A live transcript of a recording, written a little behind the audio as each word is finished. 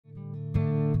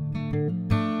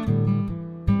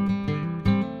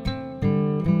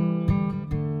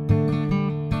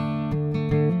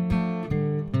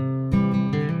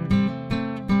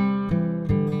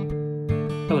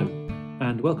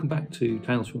welcome back to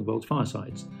Tales from the World's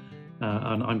Firesides.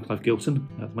 And I'm Clive Gilson,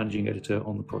 the managing editor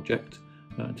on the project.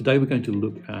 Today we're going to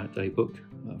look at a book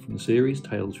from the series,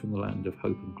 Tales from the Land of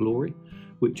Hope and Glory,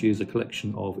 which is a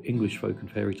collection of English folk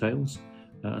and fairy tales.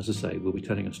 As I say, we'll be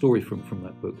telling a story from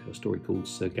that book, a story called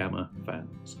Sir Gammer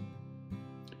Vans.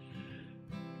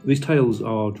 These tales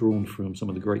are drawn from some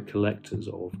of the great collectors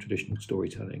of traditional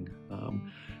storytelling.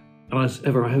 And as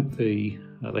ever, I hope they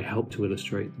help to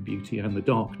illustrate the beauty and the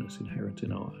darkness inherent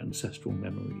in our ancestral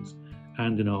memories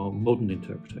and in our modern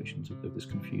interpretations of this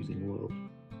confusing world.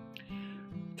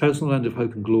 Tales from the Land of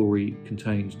Hope and Glory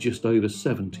contains just over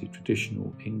 70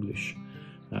 traditional English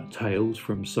tales,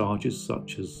 from sagas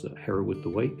such as Hereward the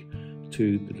Wake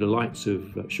to the delights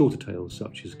of shorter tales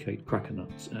such as Kate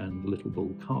Crackernuts and The Little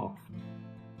Bull Calf.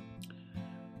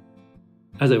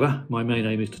 As ever, my main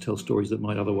aim is to tell stories that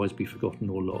might otherwise be forgotten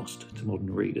or lost to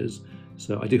modern readers,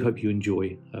 so I do hope you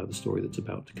enjoy the story that's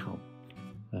about to come.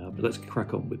 But let's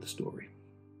crack on with the story.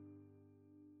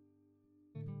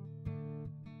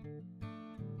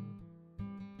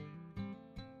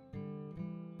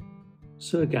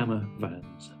 Sir Gammer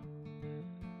Vans,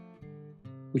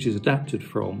 which is adapted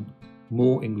from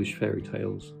More English Fairy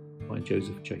Tales by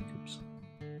Joseph Jacobs.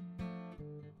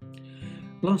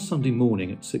 Last Sunday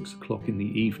morning at 6 o'clock in the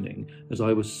evening, as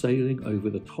I was sailing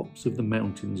over the tops of the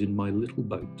mountains in my little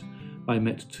boat, I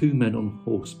met two men on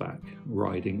horseback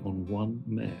riding on one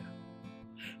mare.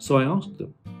 So I asked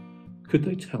them, could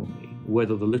they tell me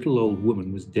whether the little old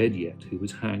woman was dead yet who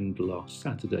was hanged last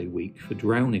Saturday week for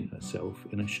drowning herself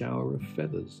in a shower of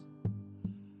feathers?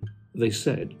 They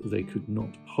said they could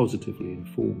not positively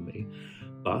inform me,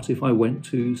 but if I went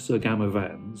to Sir Gammer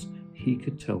Vans, he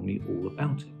could tell me all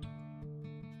about it.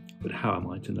 But how am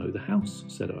I to know the house?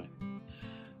 Said I.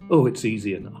 Oh, it's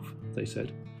easy enough, they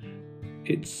said.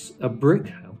 It's a brick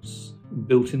house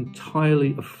built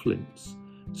entirely of flints,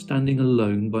 standing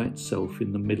alone by itself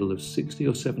in the middle of 60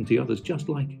 or 70 others just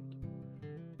like it.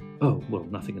 Oh, well,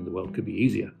 nothing in the world could be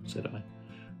easier, said I.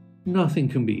 Nothing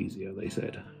can be easier, they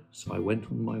said, so I went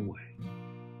on my way.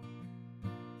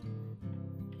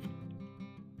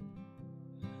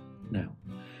 Now,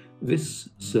 this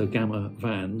Sir Gammer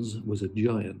Vans was a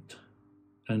giant,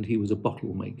 and he was a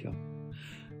bottle maker.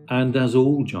 And as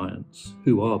all giants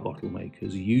who are bottle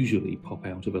makers usually pop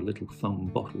out of a little thumb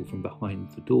bottle from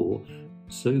behind the door,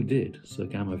 so did Sir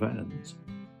Gammer Vans.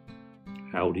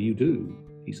 How do you do?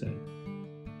 He said.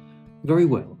 Very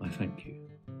well, I thank you,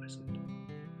 I said.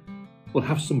 Well,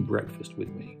 have some breakfast with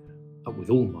me. With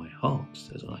all my heart,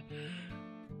 says I.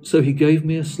 So he gave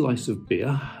me a slice of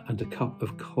beer and a cup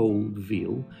of cold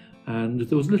veal, and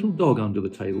there was a little dog under the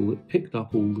table that picked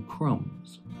up all the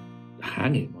crumbs.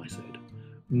 Hang him, I said.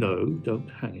 No, don't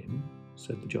hang him,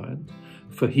 said the giant,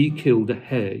 for he killed a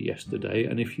hare yesterday,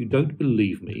 and if you don't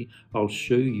believe me, I'll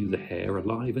show you the hare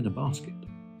alive in a basket.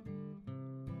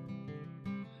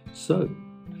 So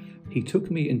he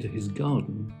took me into his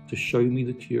garden to show me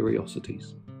the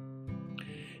curiosities.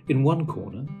 In one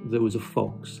corner there was a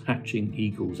fox hatching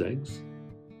eagle's eggs.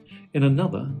 In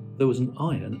another there was an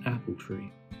iron apple tree,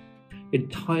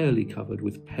 entirely covered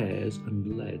with pears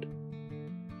and lead.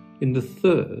 In the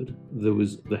third there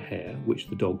was the hare which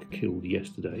the dog killed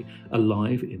yesterday,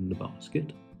 alive in the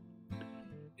basket.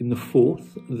 In the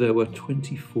fourth there were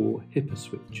 24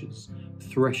 hipposwitches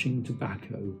threshing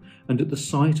tobacco, and at the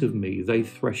sight of me they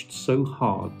threshed so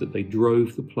hard that they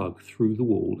drove the plug through the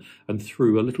wall and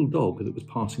through a little dog that was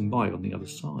passing by on the other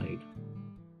side.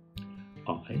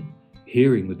 I,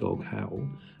 hearing the dog howl,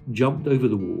 jumped over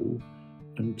the wall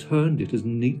and turned it as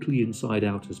neatly inside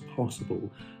out as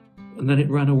possible, and then it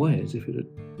ran away as if it had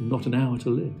not an hour to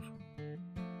live.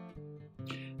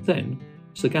 Then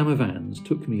Sir Gammer Vans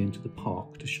took me into the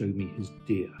park to show me his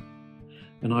deer,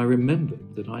 and I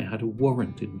remembered that I had a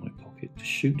warrant in my pocket to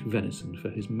shoot venison for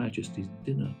His Majesty's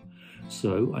dinner,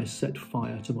 so I set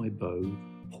fire to my bow,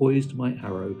 poised my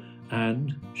arrow,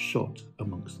 and shot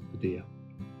amongst the deer.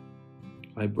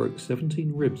 I broke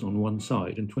 17 ribs on one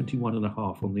side and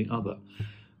 21.5 on the other,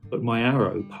 but my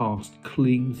arrow passed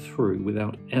clean through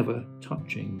without ever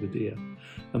touching the deer,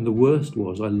 and the worst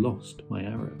was I lost my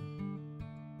arrow.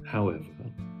 However,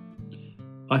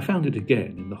 I found it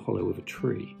again in the hollow of a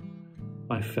tree.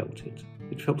 I felt it.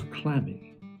 It felt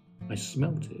clammy. I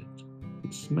smelt it.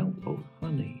 It smelt of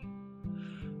honey.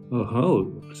 Oh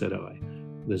ho, said I,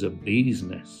 there's a bee's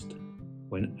nest,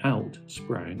 when out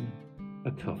sprang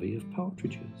a covey of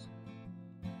partridges.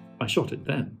 I shot at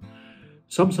them.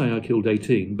 Some say I killed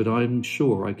 18, but I'm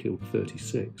sure I killed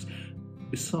 36,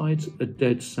 besides a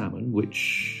dead salmon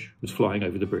which was flying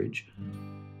over the bridge,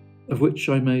 of which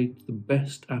I made the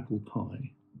best apple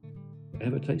pie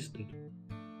ever tasted.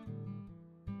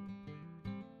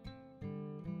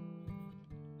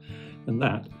 And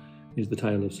that is the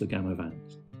tale of Sir Gammer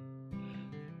Vans.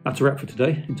 That's a wrap for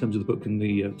today in terms of the book and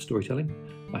the storytelling.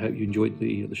 I hope you enjoyed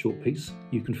the short piece.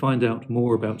 You can find out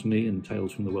more about me and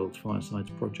Tales from the World's Firesides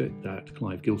project at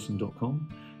clivegilson.com.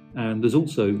 And there's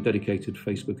also dedicated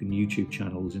Facebook and YouTube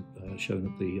channels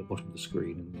shown at the bottom of the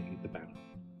screen in the banner.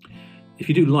 If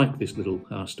you do like this little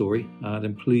story,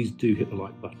 then please do hit the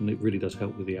like button. It really does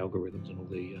help with the algorithms and all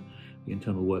the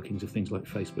internal workings of things like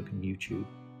Facebook and YouTube.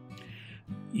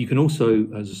 You can also,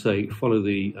 as I say, follow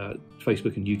the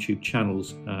Facebook and YouTube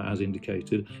channels as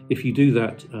indicated. If you do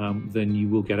that, then you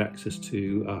will get access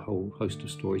to a whole host of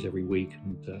stories every week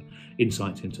and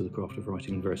insights into the craft of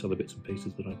writing and various other bits and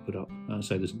pieces that I put up.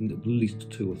 So there's at least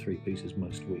 2 or 3 pieces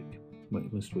most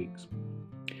weeks.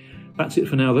 That's it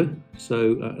for now, though.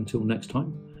 So until next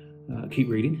time, keep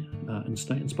reading and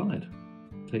stay inspired.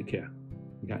 Take care.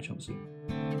 We'll catch up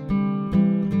soon.